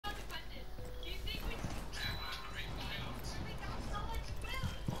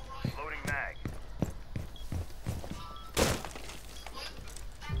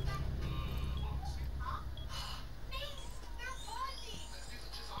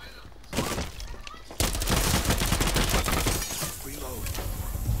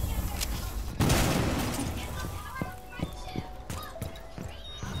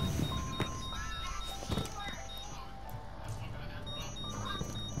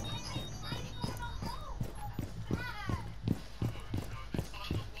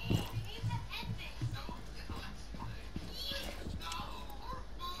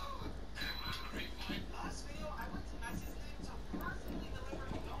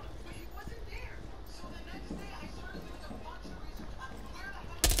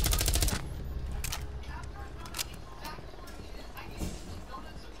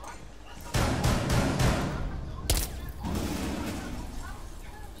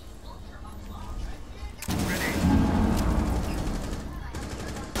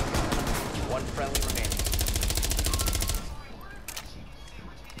friendly remaining.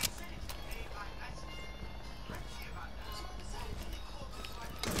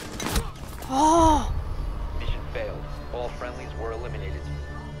 Oh! Mission failed. All friendlies were eliminated.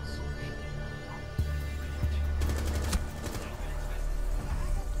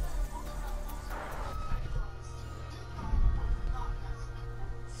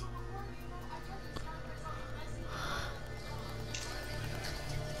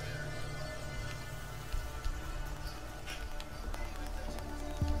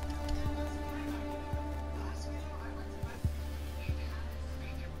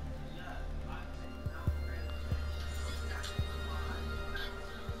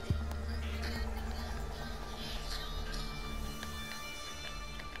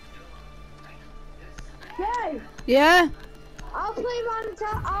 Yay! Yeah? I'll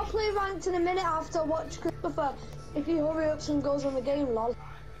play ranked in a minute after I watch Christopher. If he hurry up and goes on the game, lol.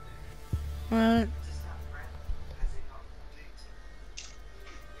 Right.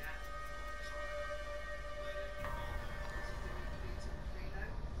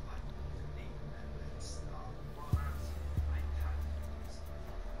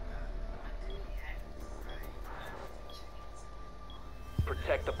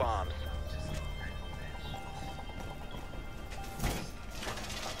 Protect the bombs.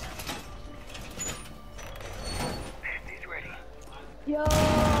 Yo!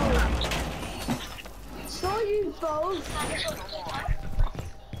 Saw you both.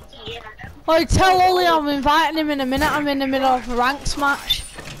 Oh, tell Ollie I'm inviting him in a minute. I'm in the middle of a ranks match.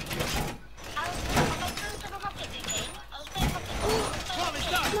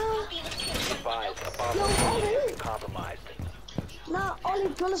 Advise, a bomb Yo, location Ollie! is compromised. Nah, Ollie,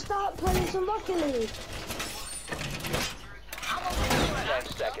 gonna start playing some Rocket League. 10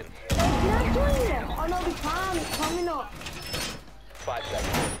 seconds. Can I join you? Oh no, we can't. Can we not? 5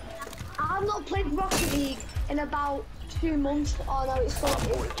 seconds. I've not played Rocket League in about 2 months. Oh no, it's so Op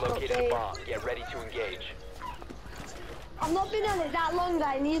 4 has located a update. bomb. Get ready to engage. I've not been on it that long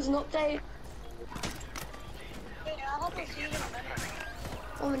that it needs an update.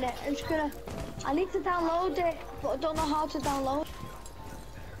 1 minute, I'm just gonna... I need to download it, but I don't know how to download.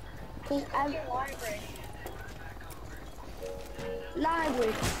 Cause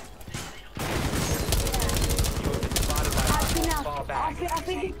library. Fall back. I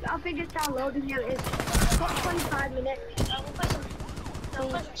think it's downloading. Here it is. It's got 25 minutes.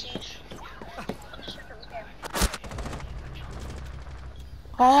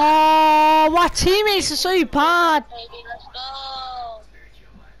 Oh, my teammates are so bad. Let's go.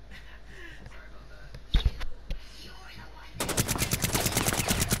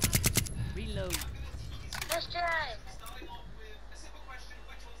 Reload. Let's try.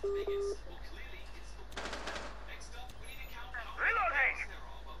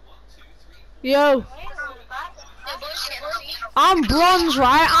 Yo, I'm bronze,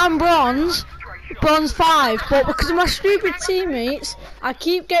 right? I'm bronze. Bronze 5, but because of my stupid teammates, I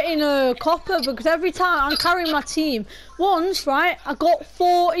keep getting a copper because every time I'm carrying my team. Once, right, I got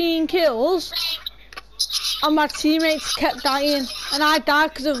 14 kills, and my teammates kept dying, and I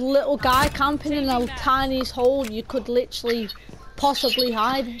died because of a little guy camping in a tiniest hole you could literally, possibly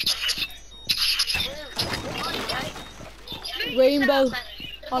hide. Rainbow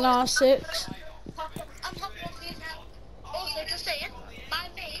on R6. Also, just saying, my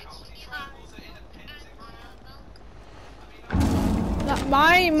mates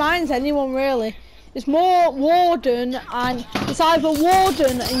Mine's anyone really. It's more Warden and it's either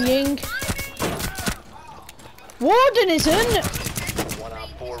Warden and Ying. Warden isn't. 1 Op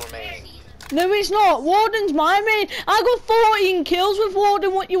 4 remaining. No, it's not. Warden's my main. I got 14 kills with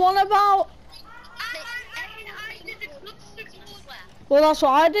Warden. What you want about? Well, that's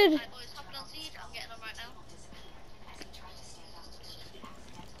what I did.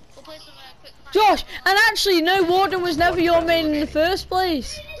 Josh, and actually, no, Warden was never your main in the first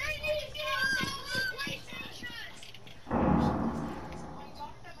place.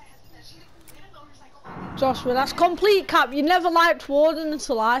 Josh, well, that's complete cap. You never liked Warden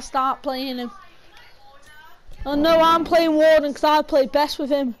until I start playing him. Oh no, I'm playing Warden because I play best with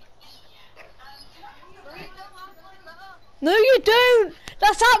him. No, you don't.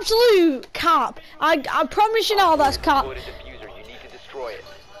 That's absolute cap. I promise you now, that's cap. Loaded diffuser. You need to destroy it.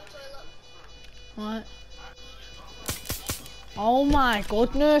 Right. Oh my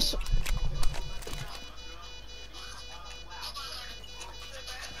goodness.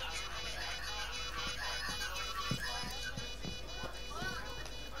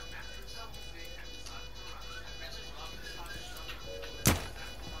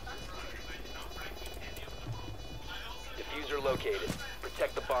 Diffuser located.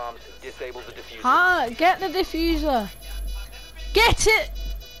 Protect the bombs. Disable the diffuser. Ah, get the diffuser. Get it!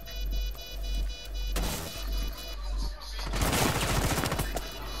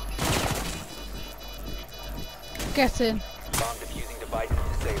 Get in. Bomb defusing device is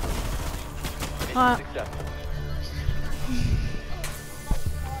disabled. Mission Ah. successful.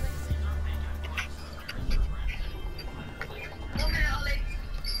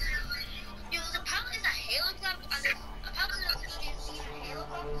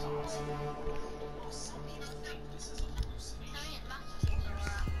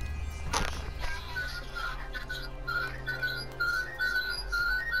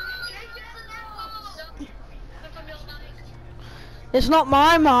 It's not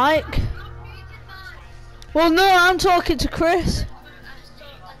my mic. Well, no, I'm talking to Chris.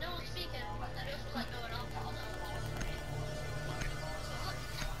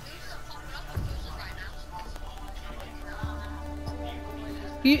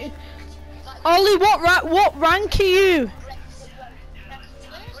 You, Ollie, what rank are you?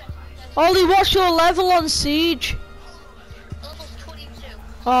 Ollie, what's your level on Siege? Level 22.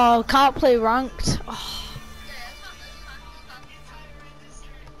 Oh, can't play ranked. Oh.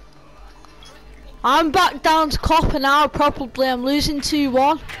 I'm back down to copper now, probably. I'm losing 2-1. We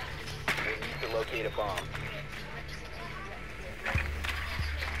need to locate a bomb.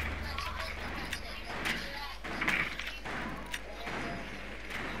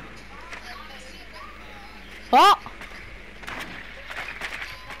 What?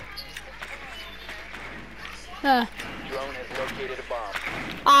 Yeah. Drone has located a bomb.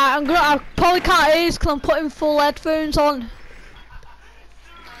 I probably can't hear you because I'm putting full headphones on.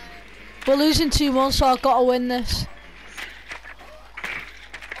 We're losing 2-1, so I've got to win this.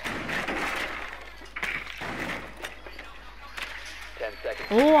 10 seconds.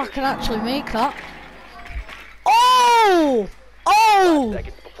 Oh, I can actually make that. Oh! Oh!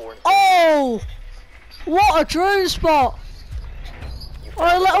 Seconds before Oh! What a drone spot!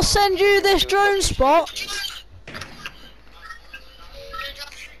 Alright, let's send you this drone spot.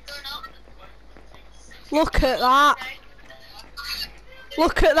 Look at that.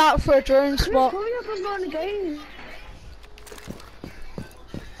 Look at that for a drone spot. Hurry up and go on the game.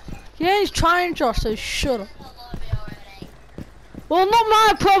 Yeah, he's trying, Josh, so shut up. Well, not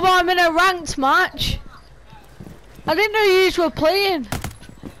my problem, I'm in a ranked match. I didn't know you were playing.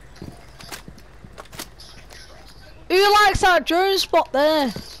 Who likes that drone spot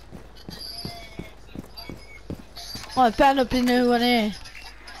there? Oh, it better not be no one here.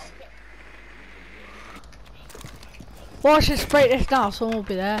 Watch us break this now, someone will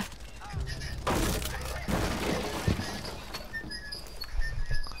be there.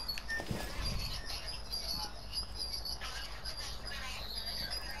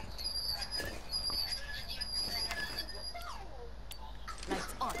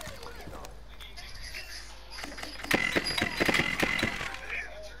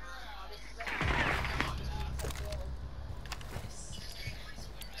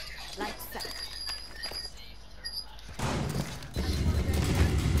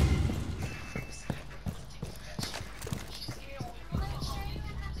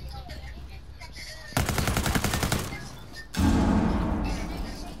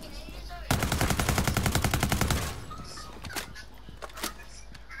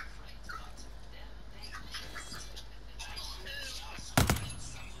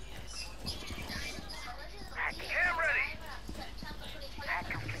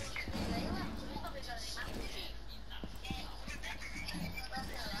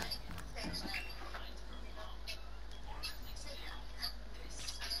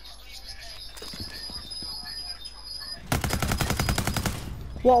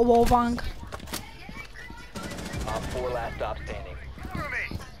 What a wall bang. Op 4 last stop standing.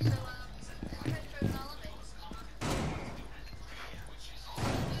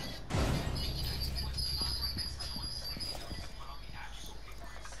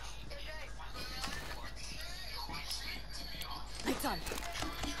 Lights on.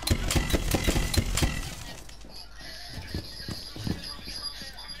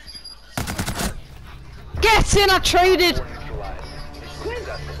 Get in, I traded.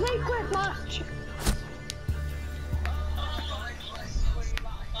 Quick match.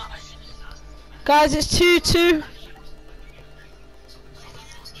 Guys, it's 2-2.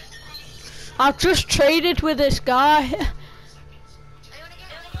 I've just traded with this guy.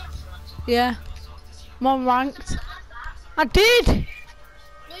 Yeah. I'm on ranked. I did! No, you didn't.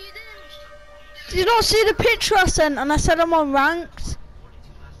 Did you not see the picture I sent and I said I'm on ranked?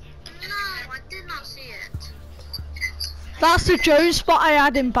 No, I did not see it. That's the Jones spot I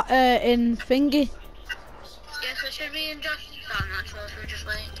had in thingy. Yeah, so should we and Josh start match or should we just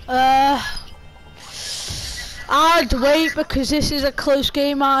wait? I'd wait because this is a close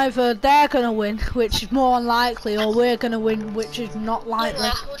game. Either they're gonna win, which is more unlikely, or we're gonna win, which is not likely.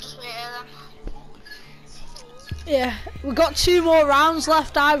 Yeah, we'll just wait here then. Yeah, we've got 2 more rounds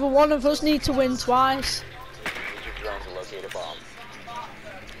left. Either one of us need to win twice. Use your drone to locate a bomb.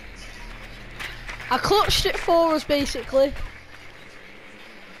 I clutched it for us, basically.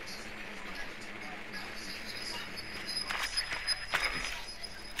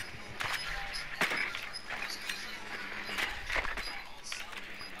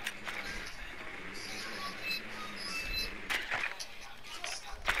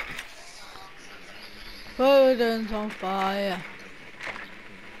 Burden's on fire.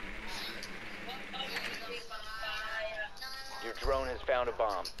 Your drone has found a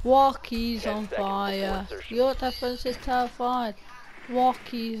bomb. Walkie's 10 on seconds before fire. insertion. Your defense is terrified.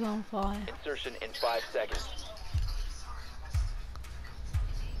 Walkie's on fire. Insertion in 5 seconds.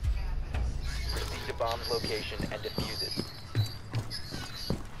 Proceed to bomb's location and defuse it.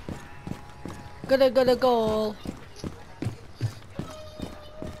 Got a goal.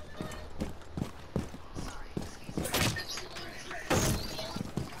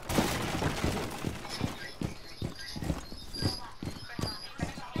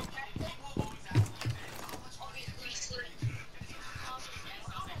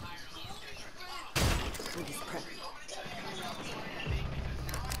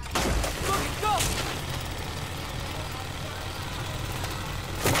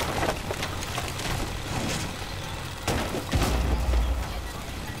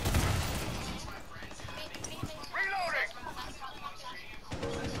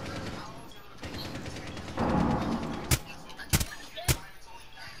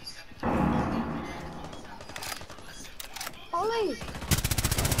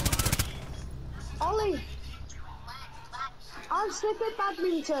 Ollie! I'm sick at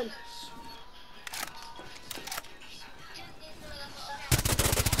badminton.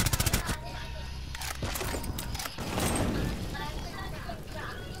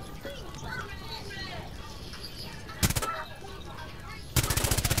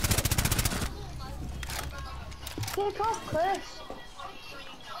 Take off, Chris.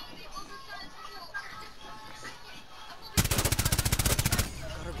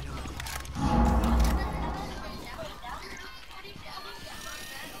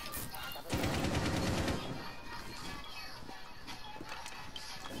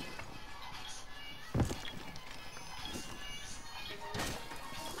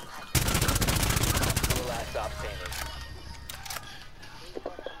 The last stop standing.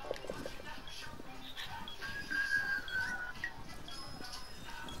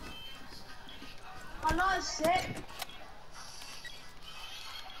 I'm not sick.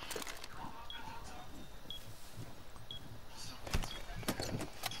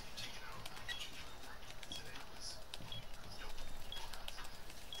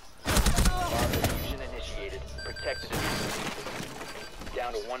 Bomb diffusion initiated. Protect the diffuser.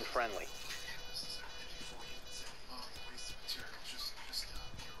 Down to 1 friendly.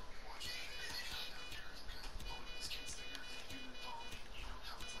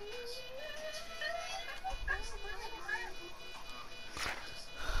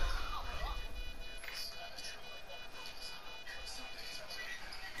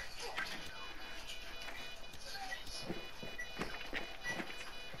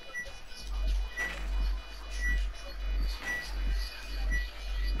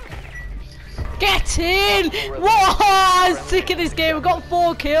 Get in! What? I'm sick of this game. I've got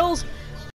 4 kills.